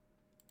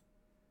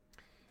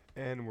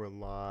And we're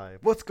live.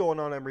 What's going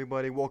on,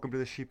 everybody? Welcome to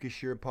the Sheep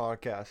Shear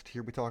podcast.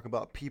 Here we talk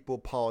about people,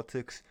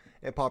 politics,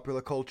 and popular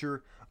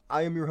culture.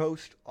 I am your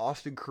host,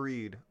 Austin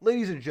Creed.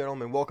 Ladies and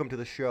gentlemen, welcome to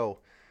the show.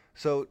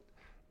 So,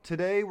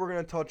 today we're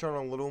going to touch on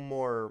a little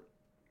more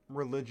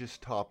religious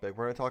topic.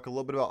 We're going to talk a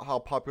little bit about how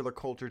popular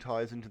culture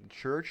ties into the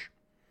church.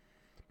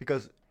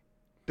 Because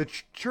the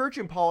church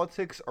and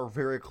politics are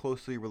very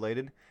closely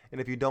related. And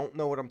if you don't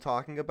know what I'm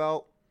talking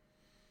about,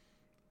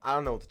 I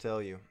don't know what to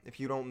tell you. If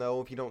you don't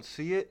know, if you don't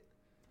see it,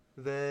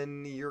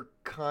 then you're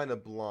kind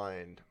of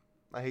blind.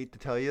 I hate to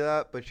tell you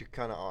that, but you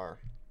kind of are.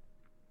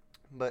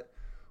 But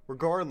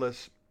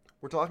regardless,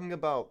 we're talking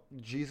about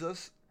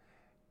Jesus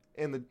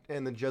and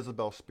the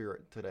Jezebel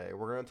spirit today.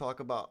 We're going to talk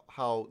about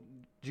how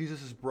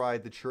Jesus'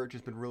 bride, the church,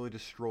 has been really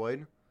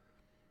destroyed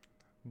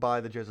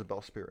by the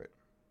Jezebel spirit.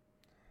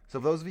 So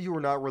for those of you who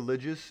are not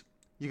religious,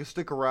 you can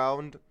stick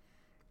around.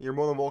 You're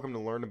more than welcome to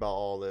learn about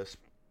all this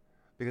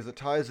because it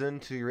ties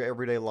into your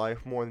everyday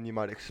life more than you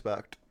might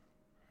expect.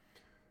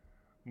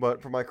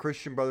 But for my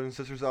Christian brothers and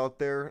sisters out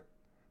there,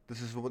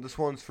 this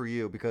one's for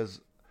you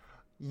because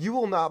you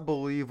will not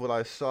believe what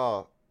I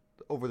saw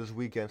over this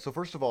weekend. So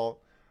first of all,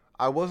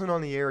 I wasn't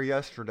on the air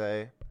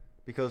yesterday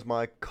because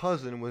my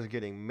cousin was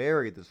getting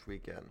married this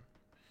weekend.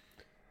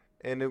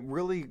 And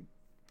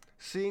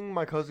seeing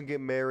my cousin get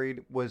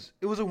married was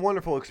a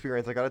wonderful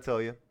experience, I gotta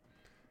tell you.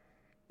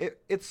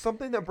 It's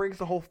something that brings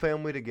the whole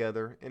family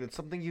together, and it's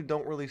something you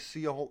don't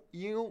see a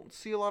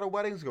lot of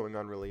weddings going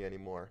on really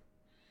anymore.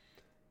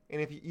 And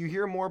if you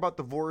hear more about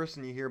divorce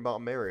than you hear about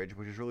marriage,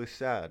 which is really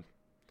sad.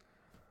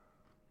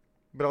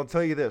 But I'll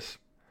tell you this.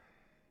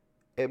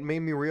 It made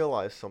me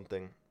realize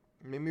something.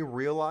 It made me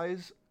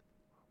realize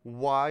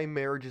why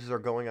marriages are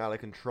going out of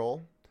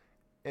control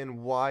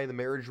and why the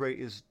marriage rate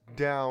is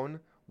down,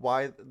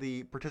 why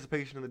the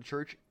participation in the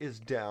church is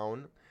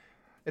down.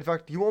 In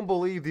fact, you won't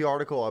believe the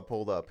article I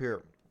pulled up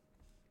here.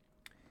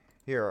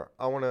 Here,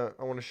 I want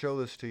to show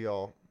this to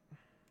y'all.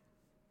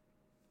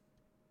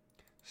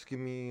 Just give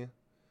me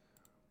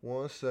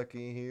 1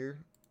 second here.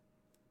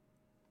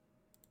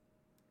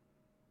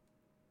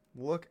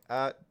 Look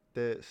at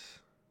this.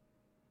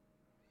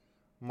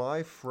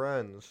 My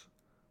friends,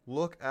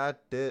 look at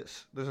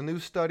this. There's a new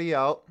study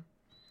out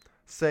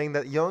saying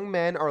that young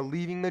men are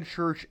leaving the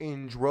church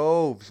in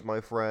droves, my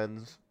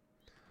friends.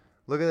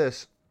 Look at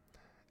this.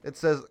 It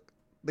says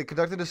they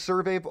conducted a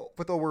survey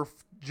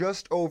with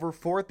just over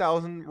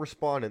 4,000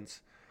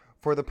 respondents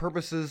for the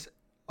purposes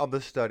of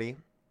the study.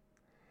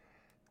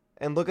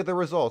 And look at the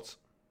results.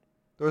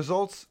 The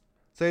results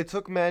say it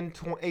took men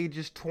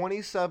ages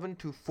 27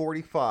 to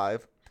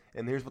 45,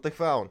 and here's what they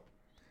found.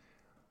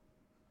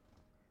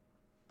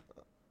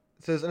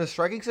 It says, in a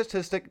striking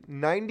statistic,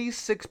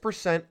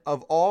 96%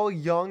 of all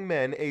young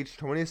men aged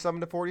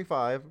 27 to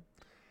 45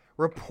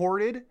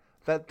 reported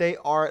that they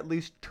are at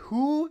least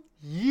 2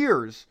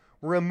 years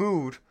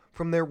removed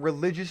from their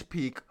religious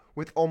peak,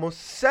 with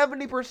almost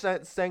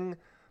 70% saying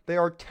they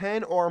are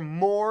 10 or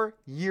more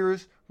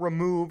years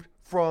removed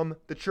from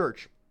the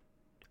church.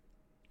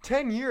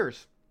 10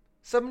 years.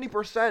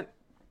 70%.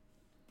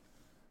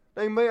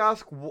 Now you may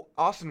ask,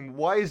 Austin,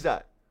 why is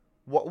that?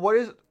 What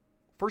is it?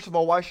 First of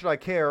all, why should I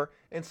care?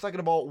 And second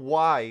of all,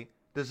 why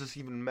does this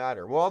even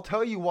matter? Well, I'll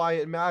tell you why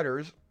it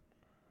matters.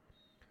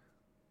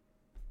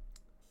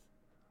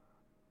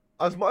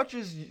 As much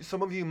as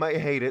some of you might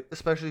hate it,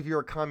 especially if you're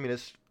a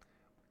communist,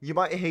 you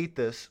might hate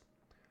this.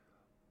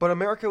 But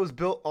America was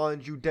built on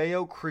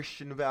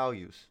Judeo-Christian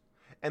values.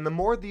 And the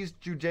more these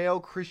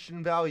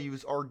Judeo-Christian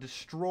values are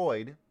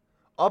destroyed,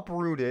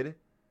 uprooted,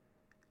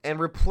 and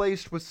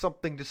replaced with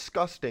something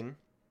disgusting,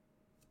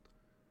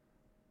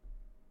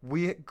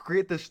 we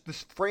create this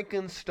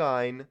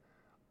Frankenstein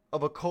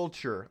of a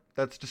culture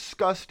that's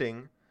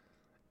disgusting,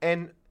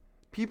 and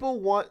people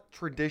want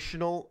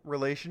traditional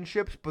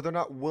relationships, but they're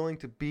not willing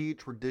to be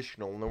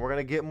traditional, and we're going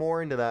to get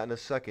more into that in a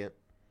second.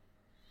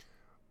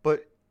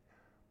 But,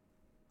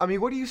 I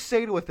mean, what do you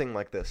say to a thing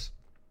like this?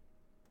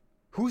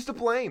 Who's to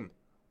blame?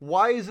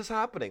 Why is this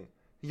happening?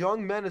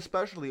 Young men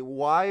especially,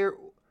 why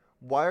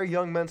are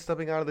young men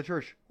stepping out of the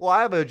church? Well,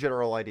 I have a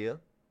general idea.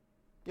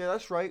 Yeah,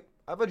 that's right.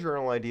 I have a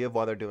general idea of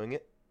why they're doing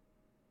it.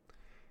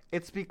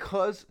 It's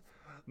because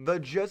the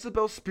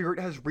Jezebel spirit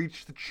has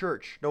reached the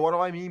church. Now, what do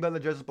I mean by the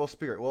Jezebel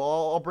spirit? Well,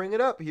 I'll bring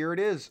it up. Here it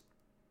is.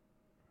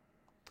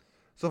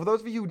 So for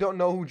those of you who don't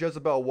know who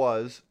Jezebel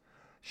was,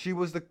 she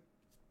was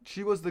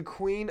the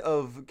queen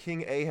of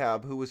King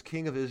Ahab, who was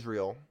king of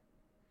Israel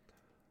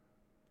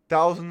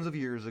thousands of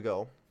years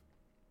ago.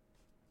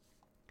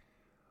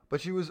 But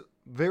she was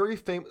very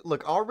famous.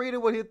 Look, I'll read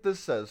it what this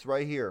says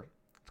right here.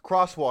 It's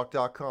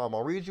crosswalk.com.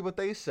 I'll read you what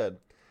they said.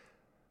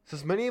 It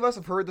says, many of us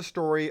have heard the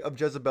story of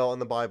Jezebel in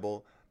the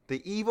Bible,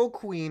 the evil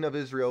queen of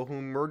Israel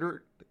who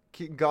murdered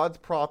God's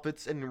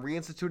prophets and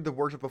reinstituted the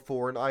worship of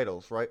foreign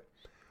idols, right?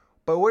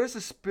 But what is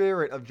the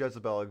spirit of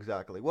Jezebel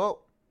exactly?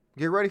 Well,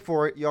 get ready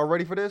for it. Y'all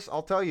ready for this?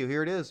 I'll tell you.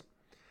 Here it is.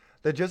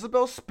 The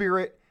Jezebel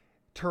spirit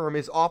term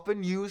is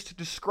often used to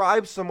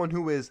describe someone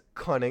who is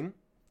cunning,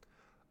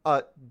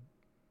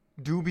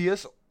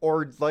 dubious,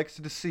 or likes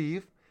to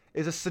deceive,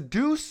 is a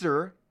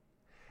seducer,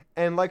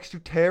 and likes to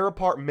tear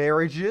apart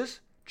marriages,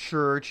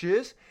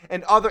 churches,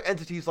 and other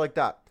entities like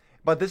that.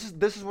 But this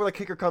is where the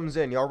kicker comes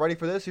in. Y'all ready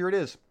for this? Here it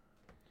is. It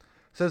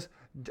says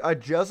a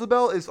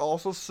Jezebel is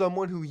also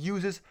someone who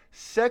uses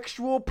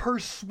sexual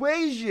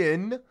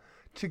persuasion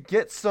to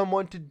get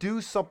someone to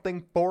do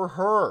something for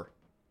her.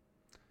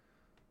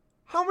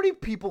 How many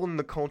people in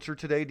the culture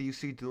today do you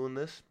see doing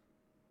this?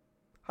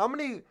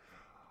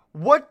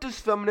 What does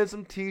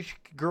feminism teach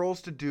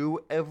girls to do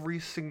every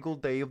single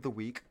day of the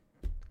week?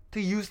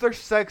 To use their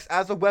sex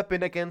as a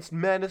weapon against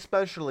men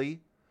especially,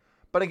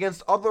 but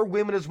against other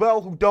women as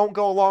well who don't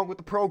go along with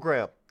the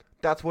program.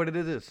 That's what it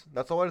is.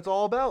 That's what it's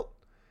all about.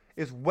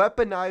 Is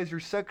weaponize your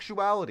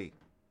sexuality.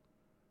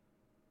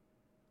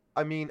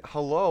 I mean,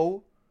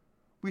 hello?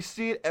 We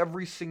see it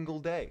every single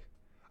day.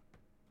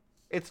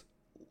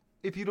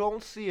 If you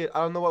don't see it,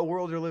 I don't know what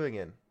world you're living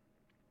in.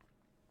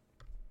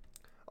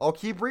 I'll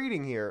keep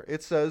reading here.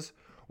 It says,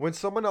 when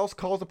someone else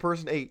calls a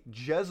person a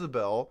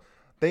Jezebel,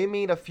 they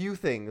mean a few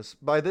things.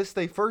 By this,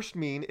 they first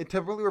mean it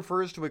typically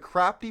refers to a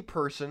crafty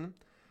person.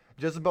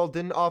 Jezebel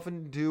didn't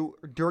often do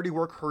dirty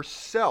work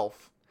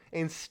herself.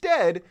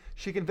 Instead,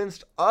 she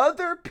convinced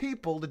other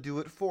people to do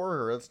it for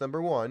her. That's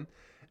number one.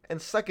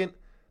 And second,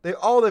 they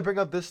bring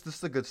up this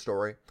is a good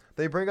story.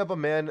 They bring up a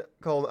man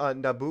called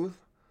Naboth.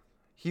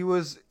 He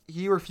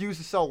refused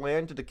to sell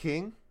land to the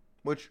king,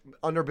 which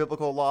under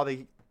biblical law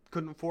they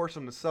couldn't force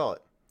him to sell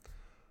it,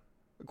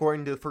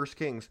 according to the First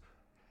Kings.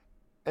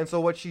 And so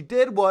what she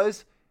did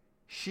was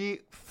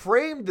she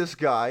framed this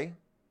guy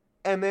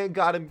and then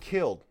got him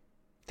killed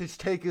to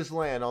take his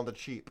land on the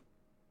cheap.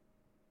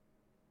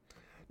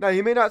 Now,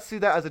 you may not see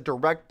that as a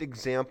direct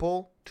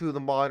example to the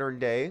modern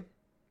day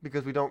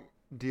because we don't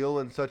deal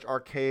in such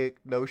archaic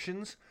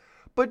notions,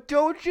 but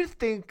don't you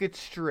think it's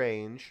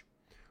strange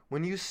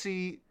when you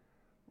see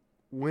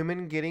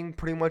women getting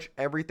pretty much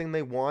everything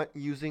they want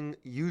using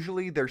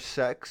usually their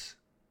sex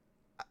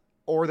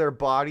or their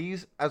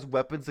bodies as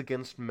weapons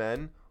against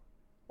men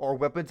or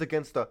weapons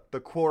against the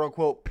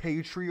quote-unquote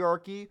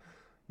patriarchy?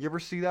 You ever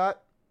see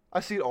that?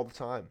 I see it all the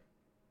time.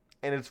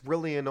 And it's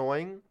really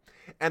annoying.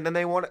 And then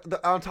they want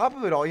on top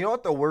of it all, you know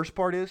what the worst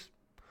part is?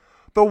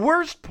 The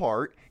worst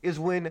part is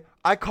when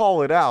I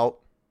call it out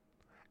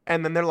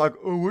and then they're like,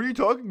 oh, what are you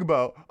talking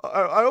about?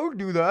 I don't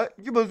do that.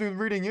 You must be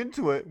reading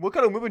into it. What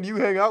kind of women do you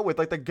hang out with?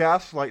 Like, they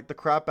gaslight the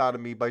crap out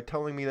of me by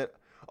telling me that,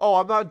 oh,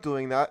 I'm not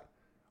doing that.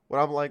 When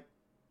I'm like,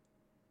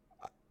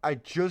 I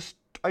just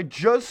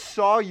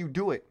saw you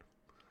do it.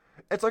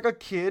 It's like a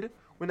kid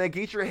when they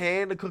get your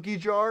hand in a cookie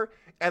jar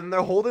and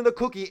they're holding the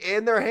cookie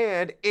in their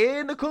hand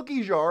in the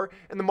cookie jar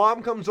and the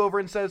mom comes over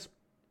and says,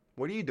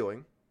 what are you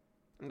doing?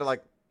 And they're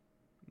like,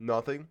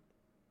 nothing.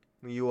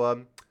 You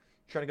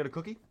trying to get a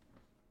cookie?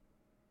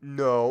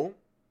 No.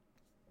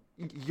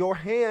 Your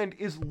hand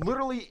is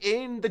literally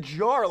in the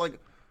jar.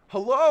 Like,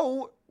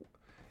 hello?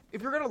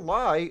 If you're gonna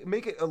lie,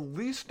 make it at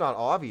least not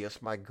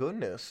obvious. My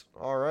goodness.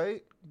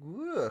 Alright?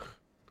 Ugh.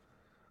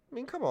 I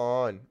mean, come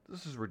on.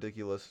 This is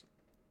ridiculous.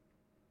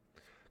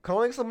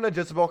 Calling someone a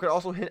Jezebel could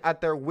also hint at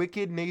their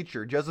wicked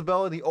nature.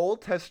 Jezebel in the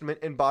Old Testament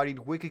embodied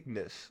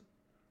wickedness.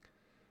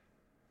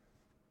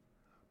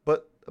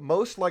 But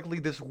most likely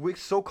this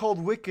so-called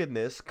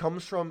wickedness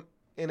comes from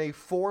in a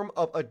form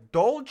of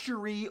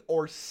adultery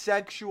or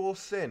sexual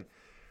sin.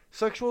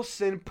 Sexual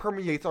sin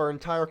permeates our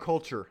entire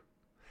culture.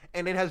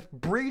 And it has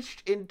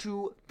breached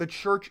into the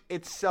church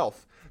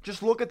itself.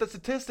 Just look at the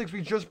statistics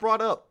we just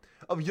brought up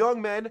of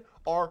young men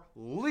are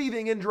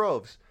leaving in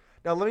droves.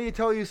 Now let me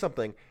tell you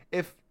something.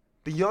 If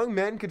the young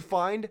men could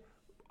find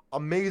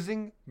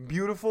amazing,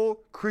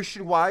 beautiful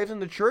Christian wives in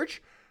the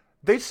church,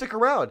 they'd stick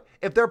around.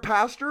 If their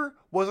pastor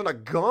wasn't a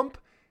Gump,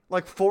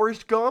 like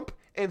Forrest Gump,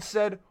 and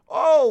said,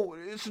 oh,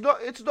 it's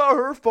not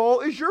her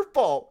fault, it's your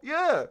fault.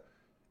 Yeah.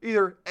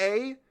 Either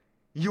A,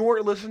 you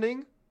weren't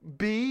listening,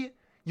 B,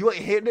 you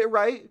ain't hitting it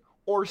right,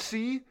 or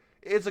C,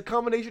 it's a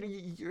combination of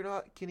you're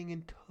not getting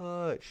in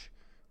touch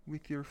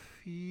with your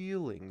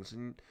feelings,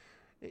 and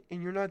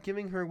you're not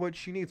giving her what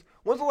she needs.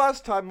 When's the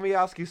last time, let me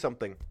ask you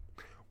something.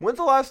 When's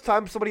the last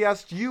time somebody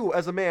asked you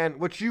as a man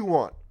what you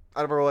want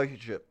out of a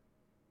relationship?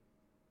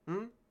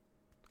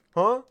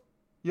 Huh?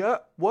 Yeah?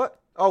 What?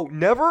 Oh,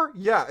 never?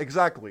 Yeah,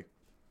 exactly.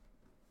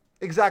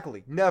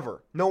 Exactly.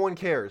 Never. No one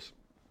cares.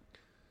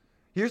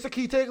 Here's the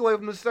key takeaway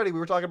from the study we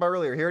were talking about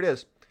earlier. Here it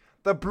is.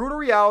 The brutal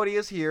reality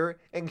is here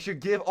and should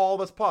give all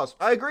of us pause.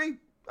 I agree.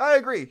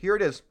 Here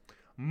it is.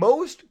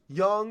 Most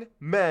young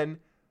men,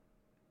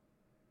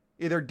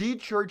 either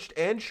de-churched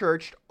and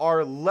churched,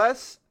 are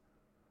less,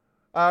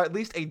 at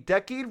least a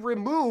decade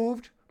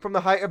removed from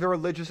the height of their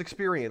religious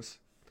experience.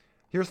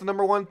 Here's the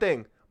number one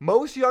thing.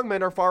 Most young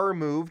men are far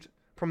removed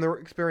from their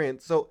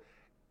experience. So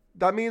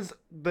that means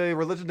the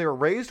religion they were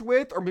raised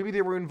with, or maybe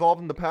they were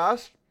involved in the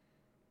past,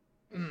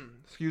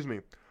 excuse me,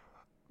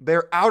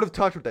 they're out of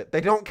touch with it.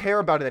 They don't care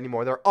about it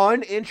anymore. They're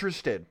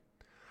uninterested.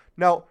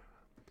 Now,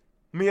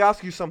 let me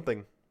ask you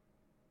something.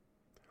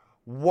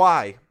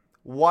 Why?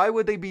 Why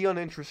would they be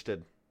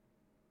uninterested?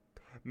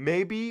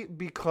 Maybe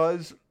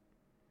because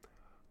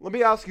let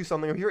me ask you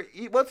something.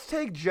 Let's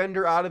take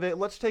gender out of it.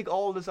 Let's take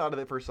all of this out of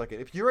it for a second.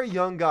 If you're a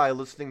young guy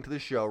listening to the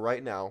show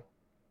right now,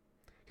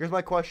 here's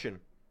my question.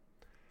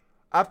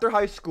 After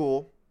high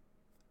school,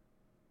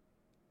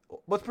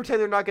 let's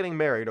pretend they're not getting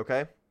married,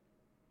 okay?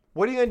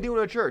 What are you going to do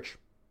in a church?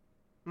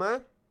 Huh?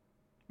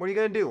 What are you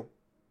going to do?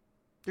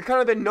 You're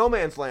kind of in no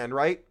man's land,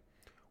 right?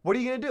 What are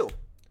you going to do?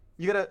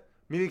 You going to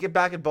maybe get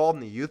back involved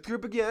in the youth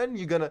group again?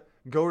 You going to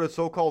go to a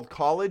so-called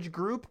college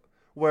group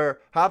where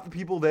half the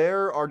people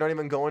there are not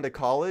even going to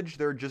college?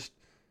 They're just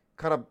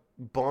kind of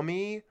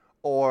bummy,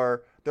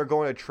 or they're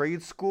going to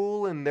trade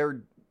school and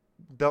they're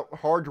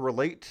hard to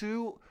relate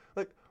to?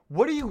 Like,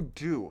 what do you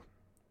do?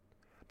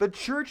 The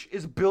church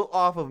is built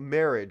off of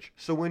marriage.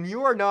 So when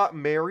you are not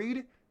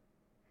married,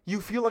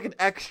 you feel like an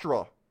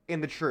extra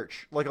in the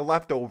church, like a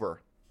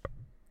leftover.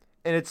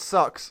 And it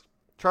sucks.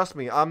 Trust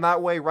me, I'm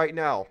that way right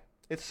now.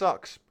 It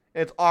sucks.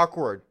 And it's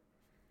awkward.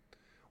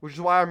 Which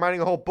is why I'm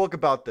writing a whole book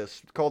about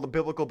this. It's called The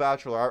Biblical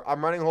Bachelor.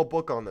 I'm writing a whole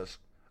book on this.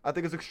 I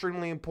think it's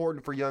extremely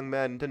important for young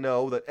men to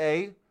know that,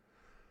 A,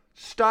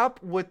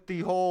 stop with the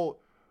whole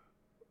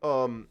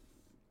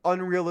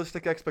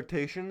unrealistic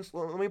expectations.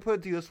 Let me put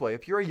it to you this way.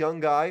 If you're a young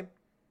guy,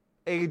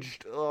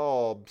 aged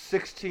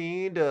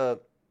 16 to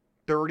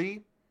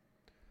 30,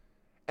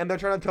 and they're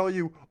trying to tell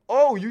you,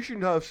 oh, you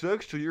shouldn't have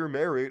sex till you're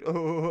married.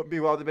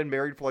 Meanwhile, they've been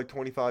married for like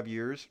 25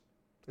 years.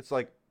 It's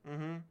like,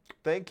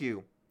 thank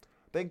you.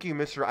 Thank you,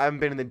 mister. I haven't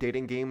been in the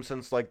dating game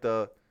since like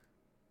the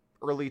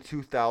early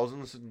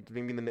 2000s,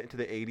 maybe into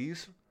the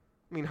 80s.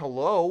 I mean,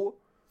 hello?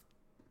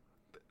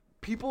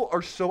 People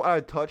are so out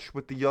of touch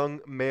with the young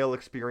male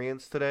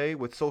experience today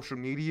with social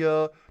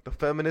media, the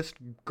feminist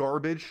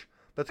garbage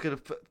that's going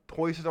to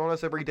poison on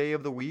us every day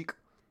of the week,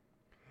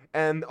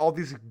 and all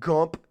these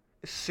gump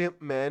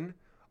simp men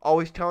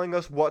always telling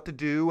us what to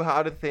do,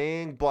 how to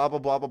think, blah, blah,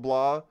 blah, blah,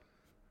 blah.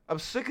 I'm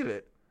sick of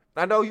it.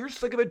 I know you're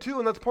sick of it too,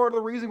 and that's part of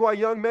the reason why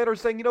young men are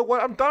saying, you know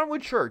what, I'm done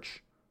with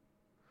church.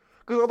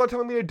 Because all they're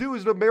telling me to do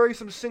is to marry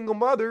some single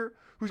mother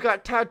who's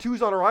got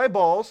tattoos on her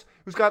eyeballs,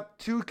 who's got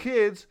 2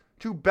 kids,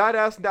 2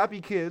 badass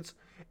nappy kids,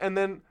 and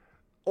then,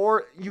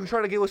 or you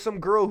trying to get with some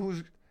girl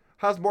who's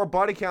has more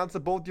body counts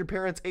than both your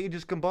parents'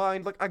 ages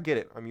combined. Like, I get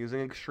it. I'm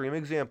using extreme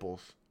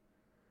examples.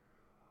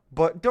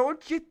 But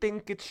don't you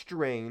think it's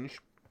strange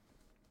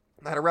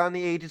that around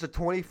the ages of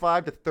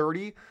 25 to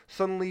 30,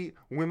 suddenly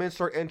women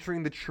start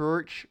entering the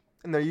church,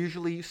 and they're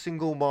usually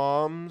single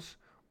moms,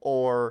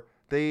 or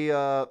they've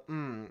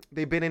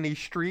been in these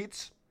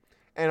streets,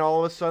 and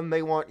all of a sudden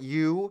they want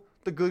you,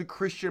 the good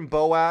Christian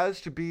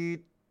Boaz, to be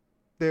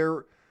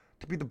the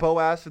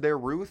Boaz to their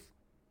Ruth?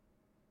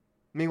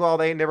 Meanwhile,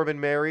 they ain't never been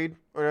married,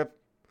 or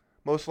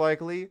most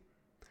likely.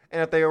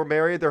 And if they were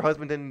married, their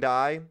husband didn't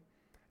die.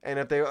 And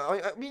if they,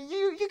 I mean,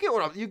 you get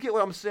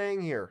what I'm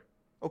saying here,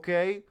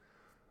 okay?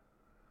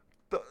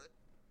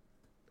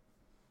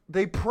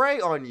 They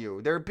prey on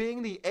you. They're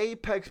being the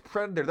apex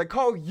predator. They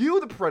call you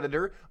the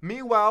predator.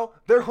 Meanwhile,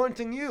 they're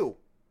hunting you.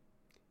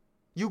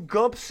 You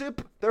gump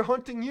sip, they're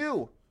hunting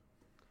you.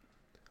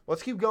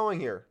 Let's keep going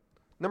here.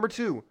 Number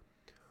 2,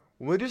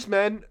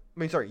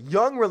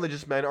 young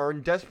religious men are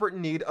in desperate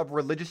need of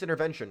religious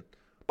intervention.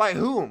 By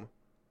whom?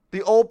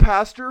 The old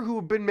pastor who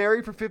had been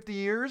married for 50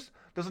 years?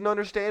 Doesn't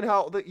understand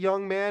how the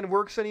young man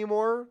works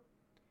anymore?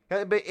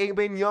 Ain't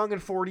been young in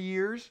 40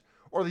 years?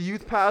 Or the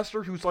youth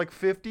pastor who's like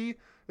 50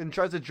 and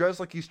tries to dress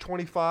like he's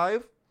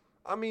 25?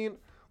 I mean,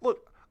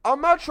 look,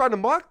 I'm not trying to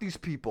mock these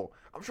people.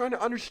 I'm trying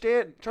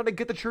to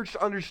get the church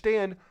to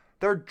understand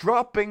they're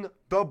dropping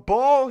the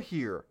ball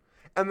here.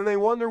 And then they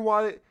wonder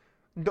why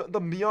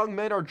the young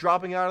men are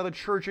dropping out of the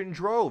church in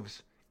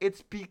droves.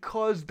 It's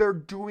because they're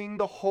doing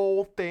the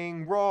whole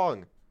thing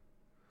wrong.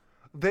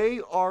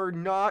 They are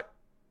not...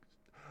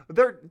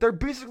 They're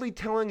basically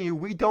telling you,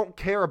 we don't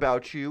care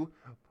about you,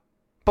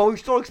 but we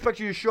still expect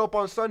you to show up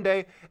on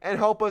Sunday and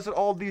help us at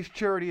all these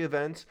charity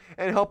events,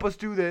 and help us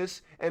do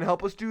this, and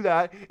help us do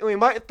that, and we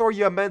might throw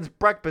you a men's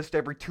breakfast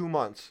every 2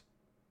 months.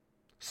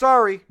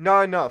 Sorry,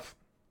 not enough.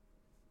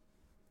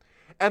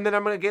 And then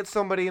I'm going to get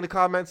somebody in the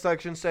comment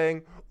section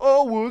saying,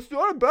 oh, well, it's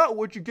not about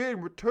what you get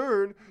in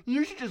return.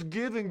 You should just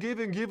give and give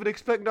and give and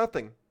expect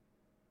nothing.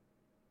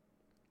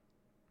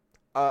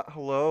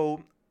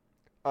 Hello?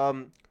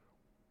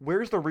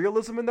 Where's the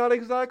realism in that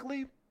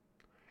exactly?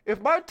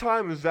 If my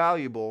time is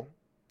valuable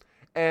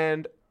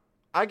and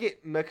I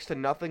get next to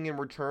nothing in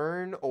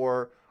return,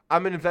 or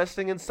I'm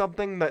investing in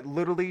something that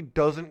literally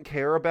doesn't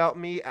care about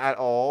me at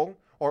all,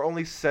 or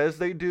only says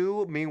they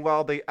do,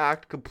 meanwhile they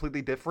act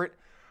completely different,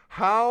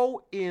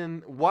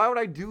 why would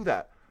I do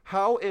that?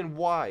 How and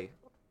why?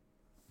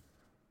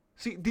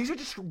 See, these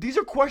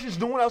are questions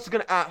no one else is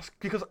going to ask,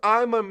 because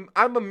I'm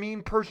a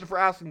mean person for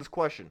asking this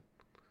question.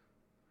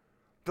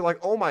 They're like,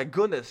 oh my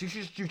goodness, you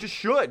just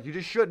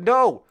should.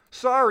 No,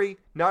 sorry,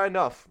 not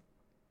enough.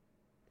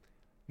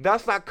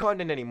 That's not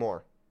content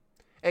anymore.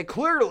 And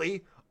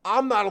clearly,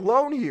 I'm not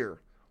alone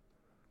here.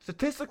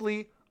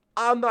 Statistically,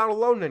 I'm not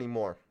alone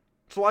anymore.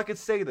 So I could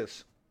say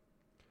this.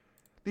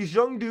 These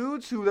young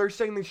dudes who they're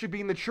saying they should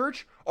be in the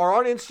church are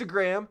on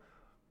Instagram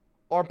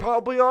are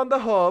probably on the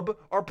hub,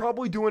 are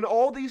probably doing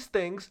all these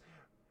things,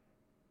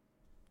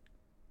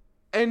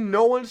 and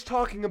no one's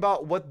talking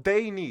about what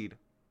they need.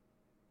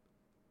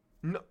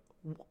 No,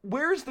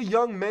 where's the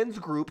young men's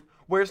group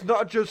where it's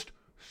not just,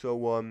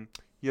 so,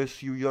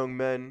 yes, you young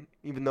men,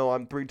 even though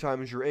I'm 3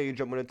 times your age,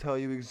 I'm going to tell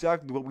you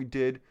exactly what we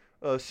did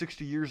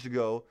 60 years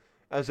ago,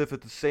 as if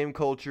it's the same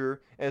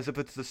culture, as if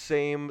it's the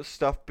same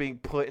stuff being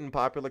put in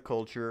popular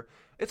culture.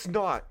 It's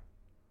not.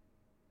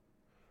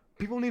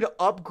 People need to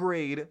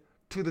upgrade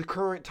to the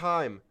current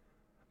time.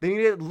 They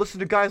need to listen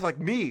to guys like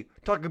me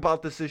talking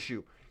about this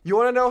issue. You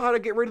want to know how to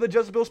get rid of the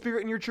Jezebel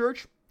spirit in your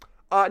church?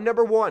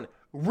 Number 1,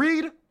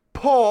 read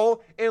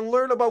Paul and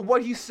learn about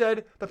what he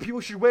said that people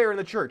should wear in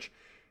the church.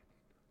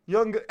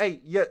 You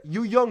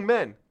young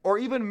men, or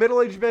even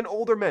middle-aged men,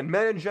 older men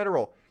in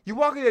general. You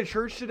walk into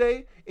church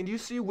today and you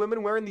see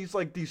women wearing these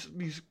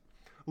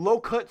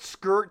low-cut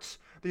skirts,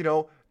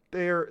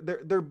 their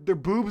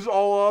boobs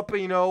all up,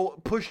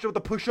 pushed with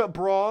the push-up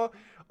bra,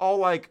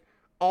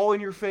 all in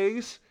your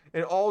face,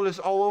 and all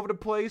over the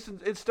place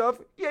and stuff.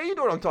 Yeah, you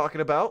know what I'm talking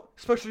about.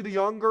 Especially the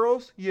young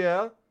girls.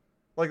 Yeah.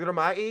 Like that are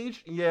my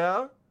age.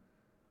 Yeah.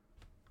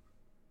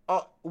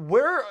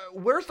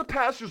 Where's the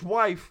pastor's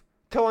wife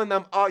telling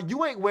them,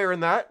 you ain't wearing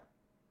that.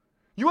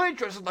 You ain't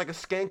dressing like a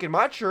skank in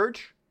my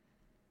church.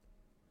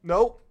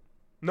 Nope,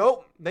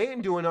 they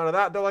ain't doing none of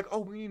that. They're like, oh,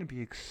 we need to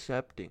be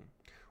accepting.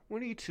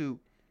 We need to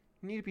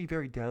be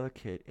very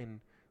delicate, and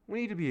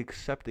we need to be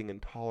accepting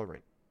and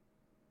tolerant.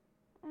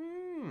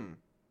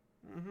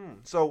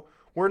 So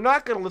we're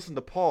not going to listen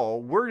to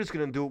Paul. We're just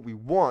going to do what we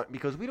want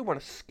because we don't want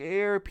to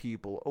scare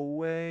people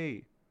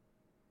away.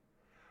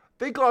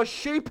 They got to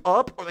shape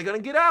up or they're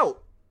going to get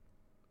out.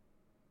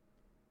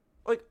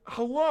 Like,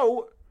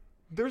 hello,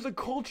 there's a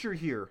culture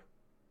here.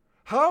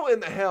 How in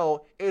the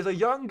hell is a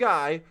young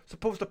guy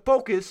supposed to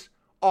focus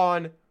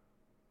on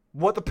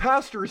what the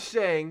pastor is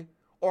saying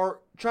or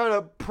trying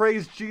to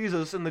praise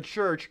Jesus in the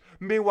church?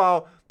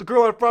 Meanwhile, the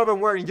girl in front of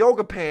him wearing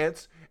yoga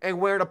pants and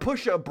wearing a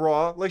push-up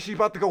bra like she's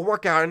about to go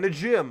work out in the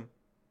gym.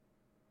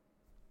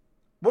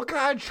 What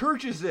kind of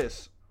church is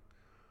this?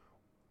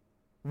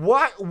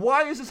 Why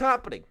is this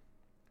happening?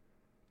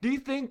 Do you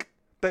think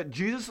that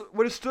Jesus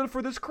would have stood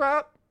for this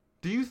crap?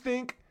 Do you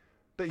think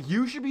that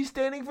you should be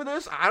standing for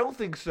this? I don't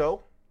think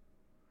so.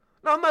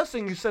 Now, I'm not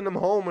saying you send them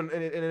home and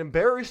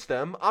embarrass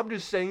them. I'm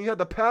just saying you have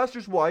the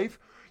pastor's wife,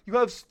 you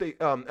have the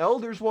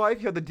elder's wife,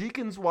 you have the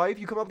deacon's wife.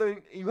 You come up there,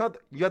 and you have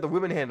the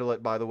women handle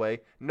it, by the way,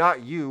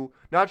 not you.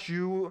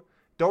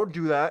 Don't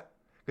do that,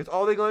 because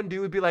all they're gonna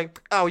do is be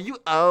like, oh, you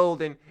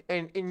old and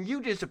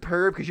you just a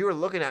perv because you were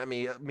looking at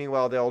me.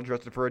 Meanwhile, they're all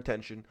dressed for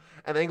attention,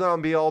 and they're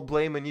gonna be all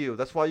blaming you.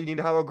 That's why you need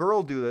to have a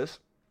girl do this.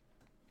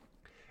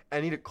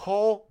 And need to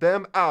call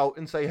them out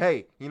and say,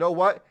 hey, you know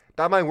what?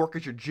 That might work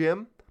at your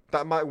gym.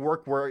 That might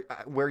work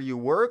where you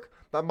work.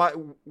 That might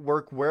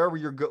work wherever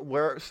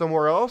where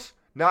somewhere else.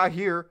 Not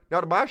here.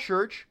 Not at my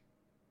church.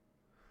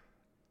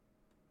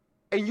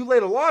 And you lay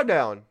the law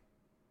down.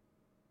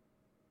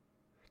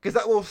 Because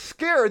that will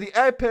scare the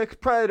apex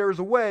predators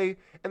away,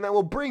 and that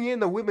will bring in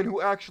the women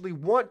who actually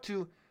want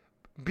to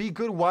be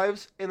good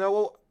wives, and that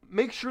will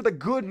make sure that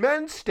good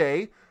men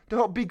stay to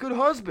help be good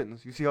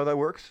husbands. You see how that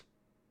works?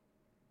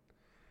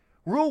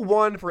 Rule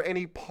 1 for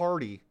any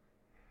party.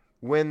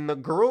 When the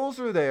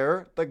girls are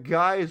there, the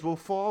guys will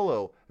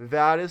follow.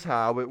 That is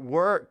how it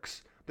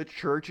works. The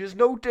church is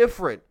no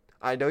different.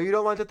 I know you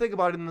don't like to think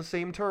about it in the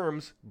same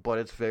terms, but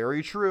it's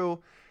very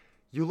true.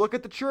 You look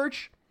at the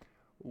church,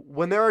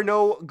 when there are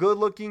no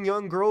good-looking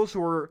young girls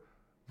who are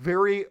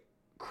very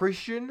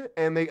Christian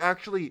and they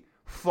actually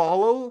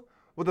follow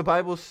what the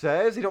Bible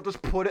says, they don't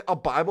just put a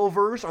Bible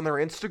verse on their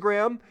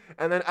Instagram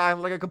and then act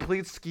like a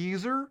complete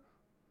skeezer.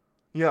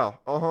 Yeah,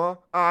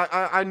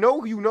 I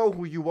know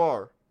who you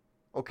are.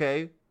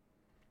 Okay?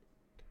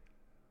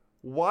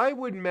 Why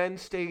would men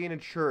stay in a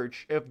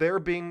church if they're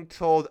being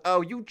told,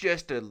 oh, you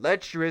just a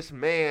lecherous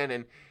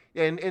man,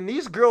 and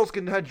these girls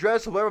can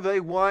dress whatever they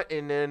want,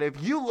 and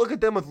if you look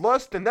at them with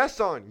lust, then that's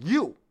on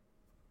you?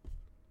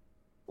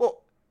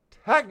 Well,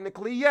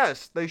 technically,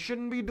 yes, they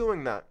shouldn't be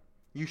doing that.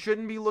 You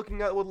shouldn't be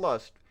looking at it with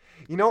lust.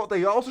 You know what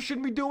they also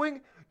shouldn't be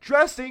doing?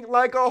 Dressing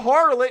like a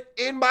harlot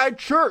in my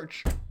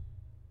church.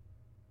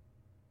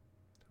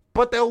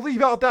 But they'll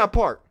leave out that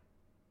part.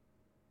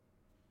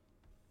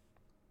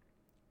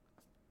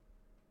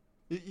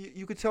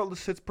 You could tell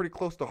this hits pretty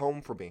close to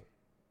home for me.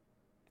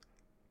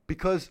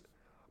 Because,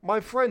 my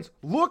friends,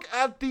 look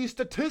at these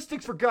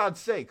statistics for God's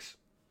sakes.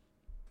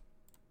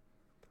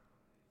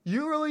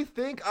 You really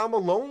think I'm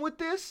alone with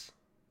this?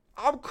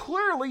 I'm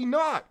clearly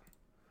not.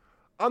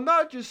 I'm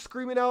not just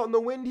screaming out in the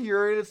wind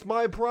here and it's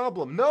my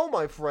problem. No,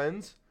 my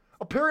friends.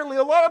 Apparently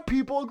a lot of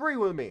people agree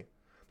with me.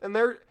 And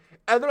they're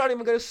not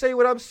even going to say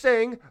what I'm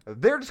saying.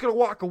 They're just going to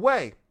walk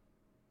away.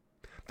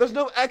 There's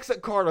no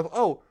exit card of,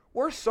 oh,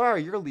 we're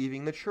sorry you're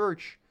leaving the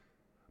church.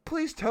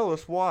 Please tell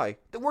us why.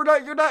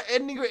 You're not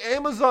ending your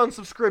Amazon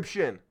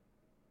subscription.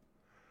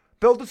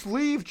 They'll just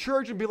leave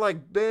church and be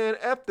like, man,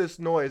 F this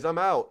noise, I'm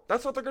out.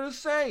 That's what they're going to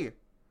say.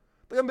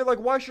 They're going to be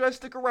like, why should I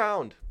stick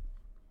around?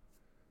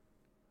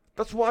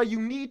 That's why you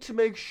need to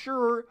make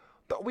sure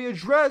that we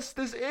address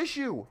this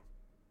issue.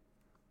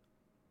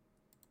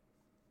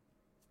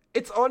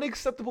 It's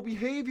unacceptable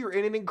behavior,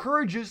 and it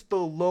encourages the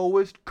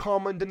lowest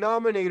common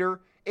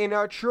denominator in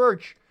our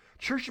church.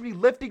 Church should be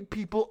lifting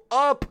people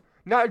up,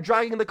 not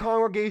dragging the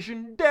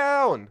congregation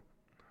down.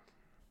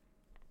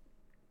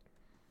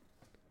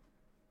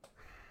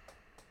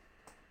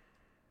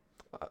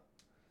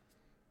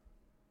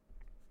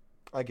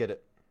 I get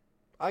it.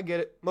 I get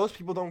it. Most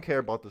people don't care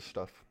about this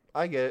stuff.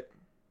 I get it.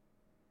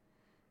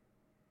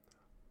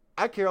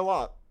 I care a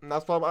lot, and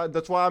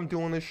that's why I'm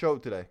doing this show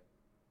today.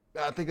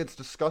 I think it's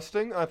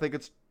disgusting.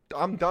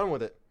 I'm done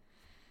with it.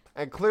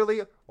 And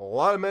clearly, a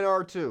lot of men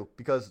are too.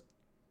 Because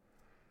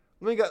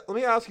let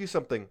me ask you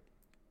something.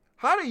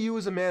 How do you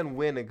as a man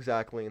win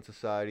exactly in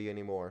society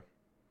anymore?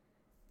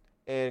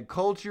 In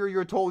culture,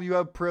 you're told you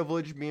have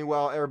privilege.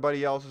 Meanwhile,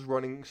 everybody else is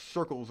running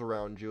circles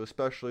around you,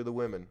 especially the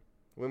women.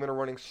 Women are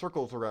running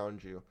circles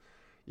around you.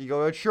 You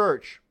go to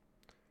church,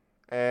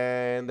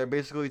 and they're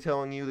basically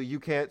telling you that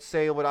you can't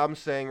say what I'm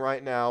saying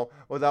right now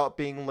without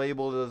being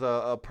labeled as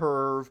a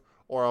perv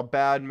or a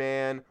bad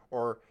man,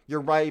 or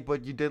you're right,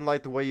 but you didn't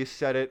like the way you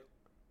said it,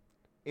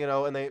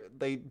 and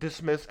they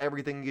dismiss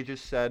everything you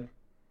just said,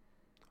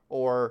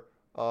 or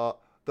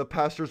the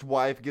pastor's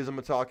wife gives them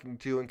a talking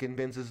to and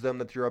convinces them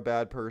that you're a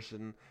bad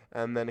person,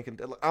 and then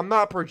I'm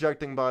not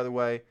projecting, by the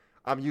way,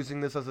 I'm using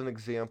this as an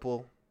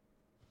example.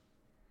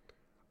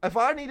 If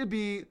I need to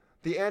be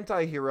the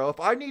anti-hero, if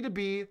I need to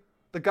be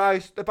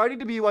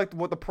like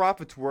what the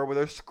prophets were, where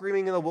they're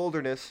screaming in the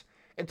wilderness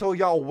until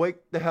y'all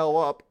wake the hell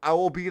up, I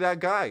will be that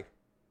guy.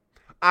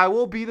 I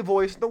will be the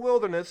voice in the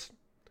wilderness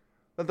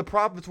that the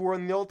prophets were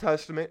in the Old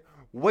Testament,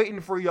 waiting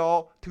for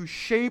y'all to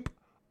shape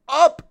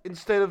up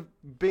instead of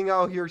being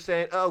out here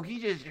saying, oh,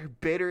 he's just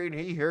bitter and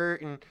he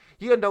hurt and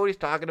he doesn't know what he's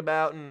talking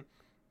about and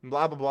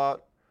blah, blah, blah.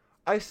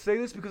 I say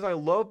this because I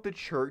love the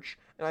church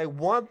and I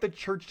want the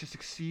church to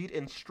succeed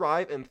and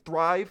strive and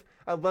thrive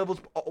at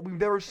levels we've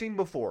never seen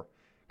before.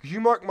 Because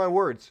you mark my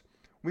words,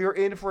 we are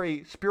in for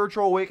a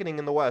spiritual awakening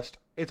in the West.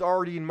 It's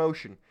already in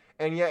motion.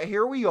 And yet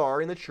here we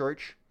are in the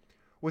church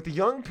with the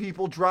young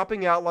people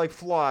dropping out like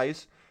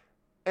flies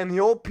and the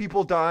old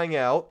people dying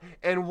out.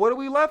 And what are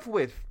we left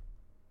with?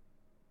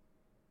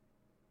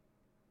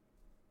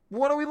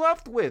 What are we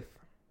left with?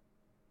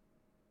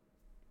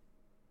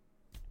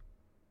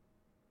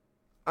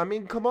 I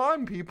mean, come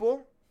on,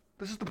 people.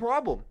 This is the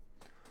problem.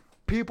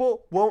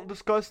 People won't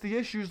discuss the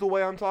issues the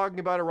way I'm talking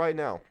about it right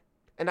now.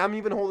 And I'm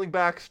even holding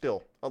back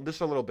still.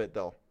 Just a little bit,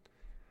 though.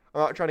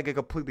 I'm not trying to get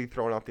completely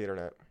thrown off the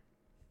internet.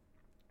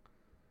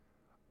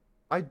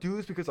 I do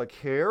this because I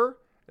care,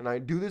 and I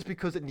do this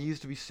because it needs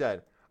to be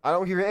said. I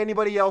don't hear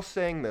anybody else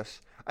saying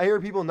this. I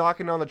hear people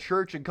knocking on the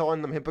church and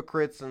calling them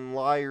hypocrites and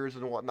liars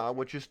and whatnot,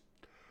 which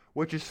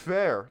is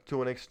fair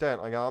to an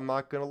extent. Like, I'm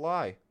not gonna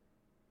lie.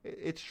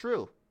 It's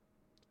true.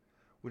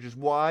 Which is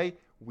why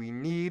we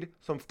need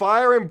some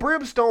fire and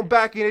brimstone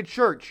back in a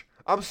church.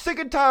 I'm sick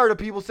and tired of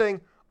people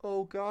saying,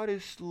 oh, God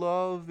is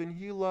love and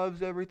he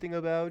loves everything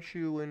about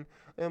you and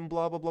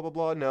blah, blah, blah, blah,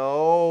 blah.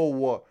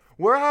 No.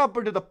 Where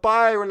happened to the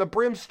fire and the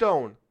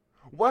brimstone?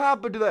 What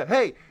happened to that?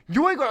 Hey,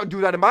 you ain't gonna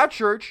do that in my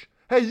church.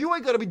 Hey, you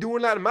ain't gonna be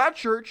doing that in my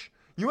church.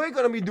 You ain't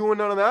gonna be doing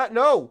none of that.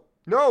 No.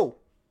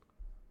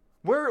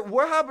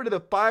 Where happened to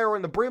the fire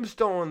and the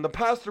brimstone? The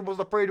pastor was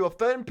afraid to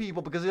offend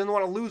people because he didn't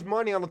want to lose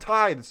money on the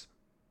tithes.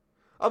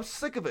 I'm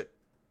sick of it.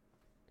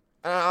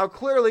 And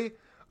clearly,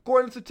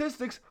 according to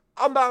statistics,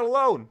 I'm not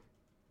alone.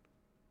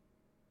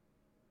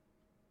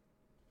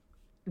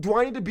 Do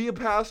I need to be a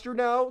pastor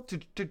now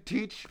to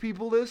teach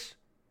people this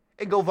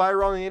and go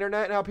viral on the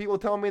internet and have people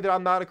tell me that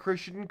I'm not a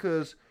Christian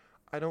because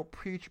I don't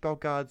preach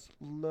about God's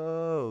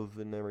love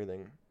and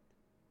everything?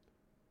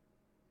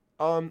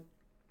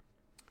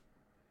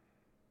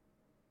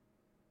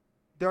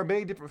 There are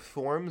many different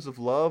forms of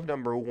love,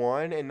 number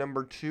one. And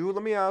number two,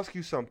 let me ask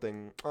you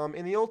something.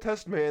 In the Old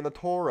Testament, in the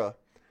Torah,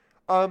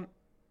 in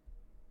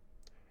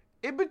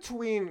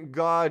between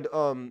God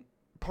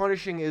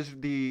punishing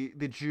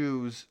the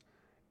Jews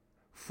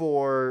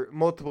for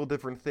multiple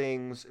different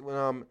things,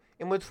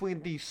 in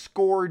between the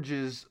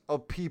scourges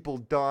of people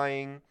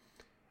dying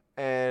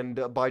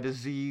and by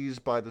disease,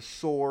 by the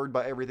sword,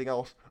 by everything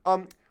else,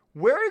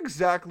 where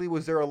exactly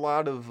was there a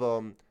lot of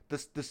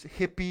this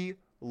hippie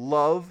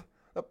love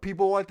that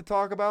people like to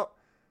talk about?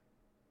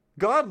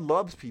 God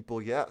loves people,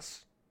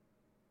 yes.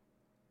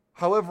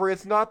 However,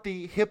 it's not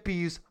the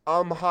hippies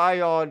I'm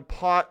high on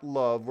pot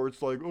love where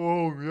it's like,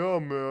 oh yeah,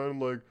 man,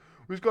 like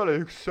we just gotta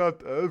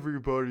accept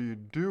everybody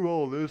and do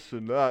all this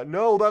and that.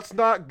 No, that's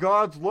not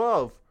God's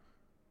love.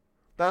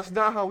 That's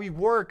not how he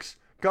works.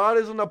 God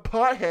isn't a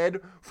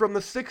pothead from the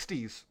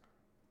 60s.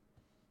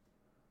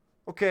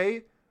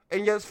 Okay?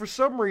 And yet, for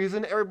some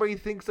reason, everybody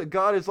thinks that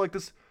God is like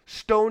this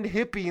stoned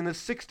hippie in the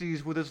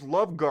 60s with his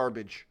love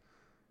garbage.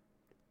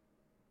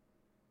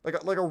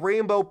 Like a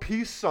rainbow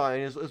peace sign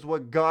is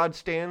what God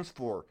stands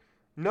for.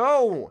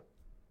 No!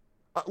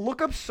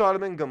 Look up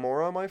Sodom and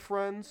Gomorrah, my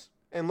friends,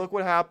 and look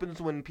what happens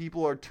when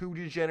people are too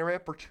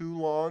degenerate for too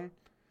long.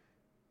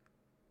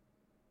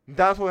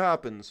 That's what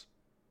happens.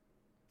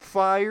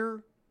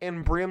 Fire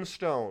and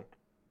brimstone.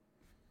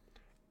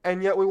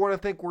 And yet we want to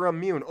think we're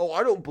immune. Oh,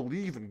 I don't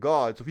believe in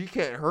God, so he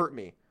can't hurt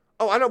me.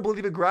 Oh, I don't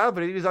believe in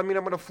gravity. Does that mean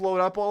I'm going to float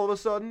up all of a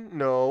sudden?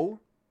 No.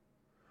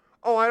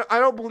 Oh, I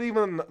don't believe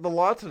in the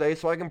law today,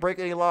 so I can break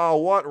any law I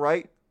want,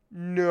 right?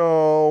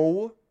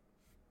 No.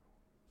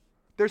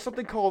 There's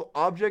something called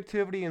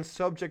objectivity and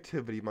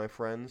subjectivity, my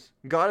friends.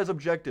 God is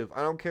objective.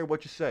 I don't care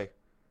what you say.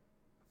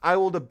 I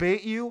will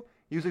debate you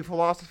using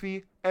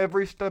philosophy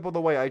every step of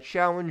the way. I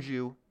challenge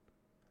you.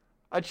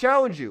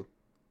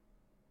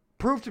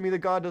 Prove to me that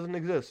God doesn't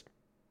exist.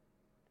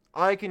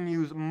 I can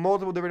use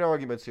multiple different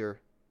arguments here.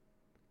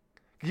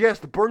 Yes,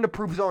 the burden of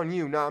proof is on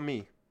you, not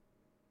me.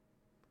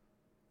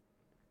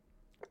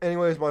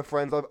 Anyways, my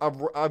friends,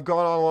 I've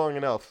gone on long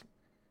enough.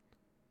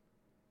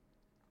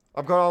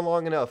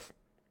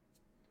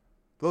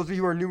 Those of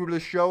you who are new to the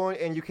show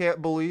and you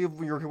can't believe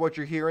what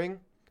you're hearing,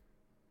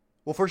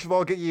 well, first of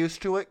all, get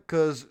used to it,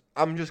 because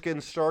I'm just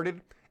getting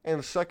started.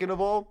 And second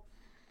of all,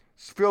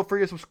 feel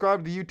free to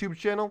subscribe to the YouTube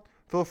channel.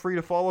 Feel free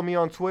to follow me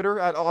on Twitter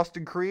at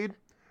Austin Creed.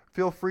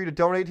 Feel free to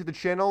donate to the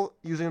channel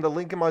using the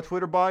link in my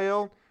Twitter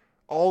bio.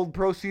 All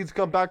proceeds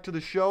come back to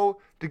the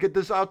show to get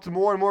this out to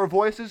more and more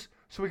voices,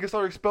 so we can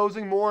start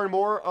exposing more and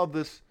more of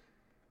these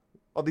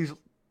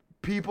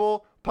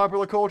people,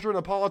 popular culture, and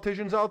the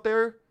politicians out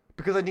there,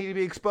 because they need to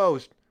be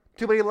exposed.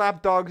 Too many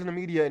lapdogs in the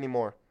media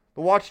anymore.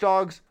 The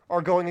watchdogs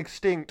are going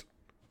extinct,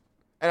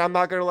 and I'm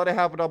not going to let it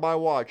happen on my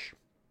watch.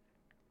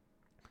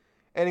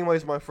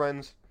 Anyways, my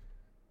friends,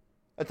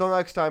 until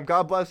next time,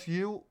 God bless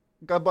you,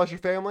 God bless your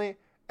family,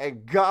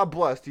 and God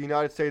bless the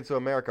United States of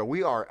America.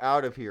 We are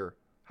out of here.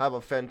 Have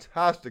a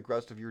fantastic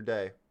rest of your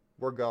day.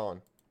 We're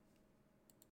gone.